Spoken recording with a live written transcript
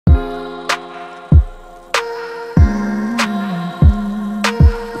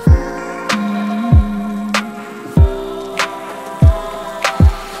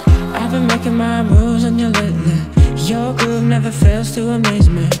fails to amaze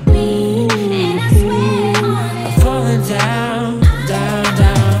me. And I swear on it. I'm falling down, down,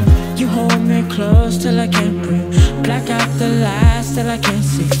 down. You hold me close till I can't breathe. Black out the lights till I can't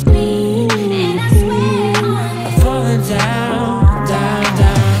see. And I swear on it. I'm falling down, down,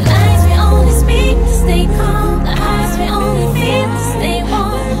 down. Lies we only speak to stay calm. The highs we only feel to stay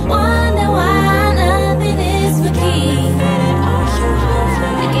warm. Wonder why nothing is for keep.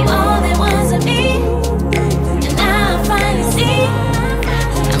 I gave all there was of me, and now I finally see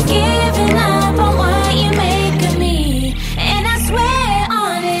I'm giving up on what you make of me. And I swear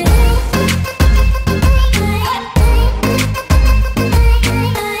on it.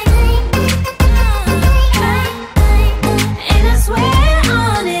 And I swear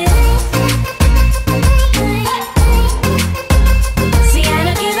on it. See, I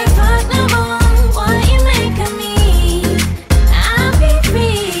don't give a fuck no more what you make of me. I'll be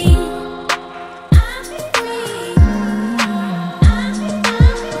free. I'll be free.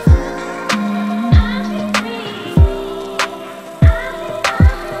 I'll be free.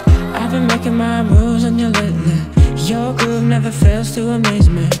 I've been making my moves on you lately. Your groove never fails to amaze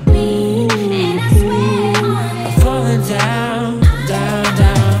me. And I swear on it. I'm falling down, down,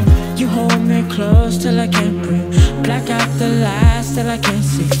 down. You hold me close till I can't breathe. Black out the lights till I can't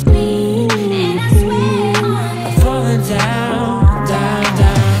see. And I swear on it. I'm falling down.